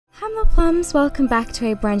Hello plums, welcome back to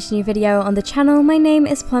a brand new video on the channel. My name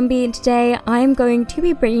is Plumbie and today I am going to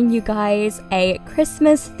be bringing you guys a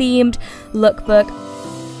Christmas themed lookbook.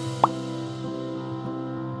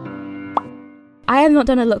 I have not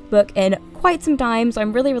done a lookbook in quite some time, so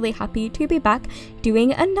I'm really happy to be back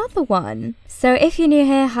doing another one. So if you're new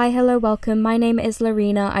here, hi, hello, welcome. My name is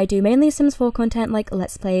Lorena. I do mainly Sims 4 content like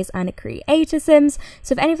Let's Plays and Creator Sims.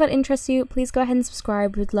 So if any of that interests you, please go ahead and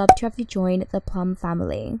subscribe. We'd love to have you join the Plum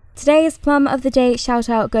family. Today's Plum of the Day shout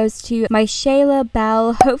out goes to my Shayla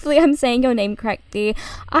Bell. Hopefully I'm saying your name correctly.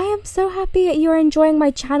 I am so happy you're enjoying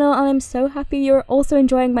my channel and I'm so happy you're also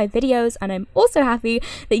enjoying my videos, and I'm also happy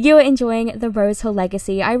that you are enjoying the Rose Hill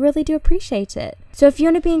Legacy. I really do appreciate it. So if you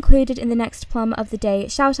want to be included in the next Plum of the Day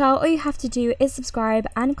shout out, all you have to do is subscribe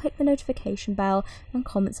and click the notification bell and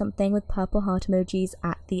comment something with purple heart emojis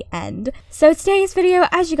at the end. So today's video,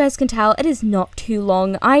 as you guys can tell, it is not too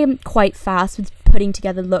long. I am quite fast with putting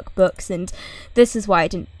together lookbooks, and this is why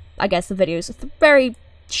I guess the video is very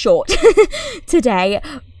short today.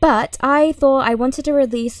 But I thought I wanted to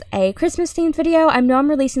release a Christmas themed video. I know I'm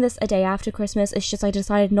releasing this a day after Christmas, it's just I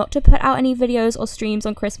decided not to put out any videos or streams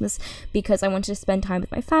on Christmas because I wanted to spend time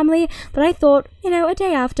with my family. But I thought, you know, a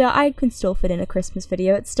day after I can still fit in a Christmas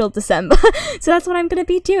video, it's still December. So that's what I'm going to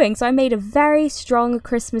be doing. So I made a very strong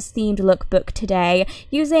Christmas themed lookbook today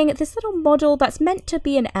using this little model that's meant to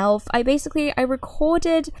be an elf. I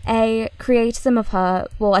recorded a creator sim of her.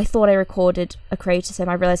 Well, I thought I recorded a creator sim.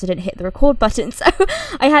 I realized I didn't hit the record button, so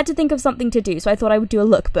I had to think of something to do, so I thought I would do a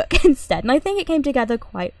lookbook instead, and I think it came together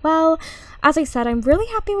quite well. As I said, I'm really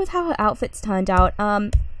happy with how her outfits turned out.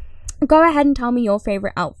 Go ahead and tell me your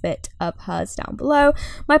favorite outfit of hers down below.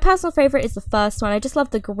 My personal favorite is the first one. I just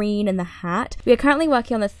love the green and the hat. We are currently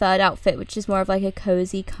working on the third outfit, which is more of like a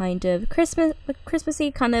cozy kind of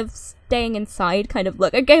Christmassy kind of staying inside kind of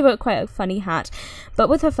look. I gave her quite a funny hat, but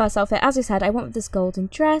with her first outfit, as I said, I went with this golden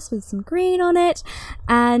dress with some green on it,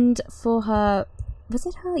 and for her, was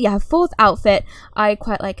it her? Yeah, her fourth outfit I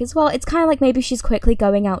quite like as well. It's kind of like maybe she's quickly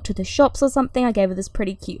going out to the shops or something. I gave her this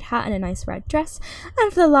pretty cute hat and a nice red dress.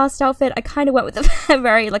 And for the last outfit, I kind of went with a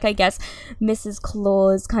very, like, I guess, Mrs.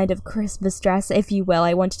 Claus kind of Christmas dress, if you will.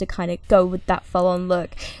 I wanted to kind of go with that full-on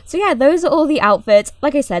look. So yeah, those are all the outfits.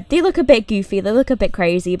 Like I said, they look a bit goofy, they look a bit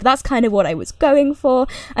crazy, but that's kind of what I was going for,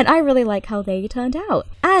 and I really like how they turned out.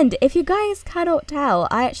 And if you guys cannot tell,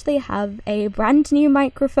 I actually have a brand new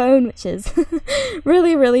microphone, which is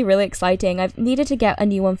really exciting. I've needed to get a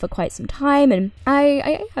new one for quite some time, and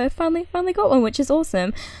I finally got one, which is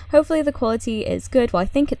awesome. Hopefully the quality is good. Well, I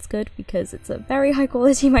think it's good because it's a very high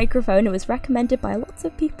quality microphone. It was recommended by lots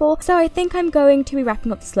of people. So I think I'm going to be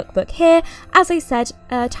wrapping up this lookbook here. As I said,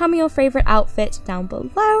 tell me your favorite outfit down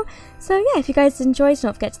below. So yeah, if you guys enjoyed,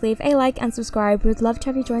 don't forget to leave a like and subscribe. We'd love to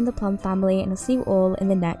have you join the Plum family, and I'll see you all in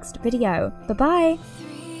the next video. Bye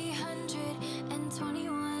bye!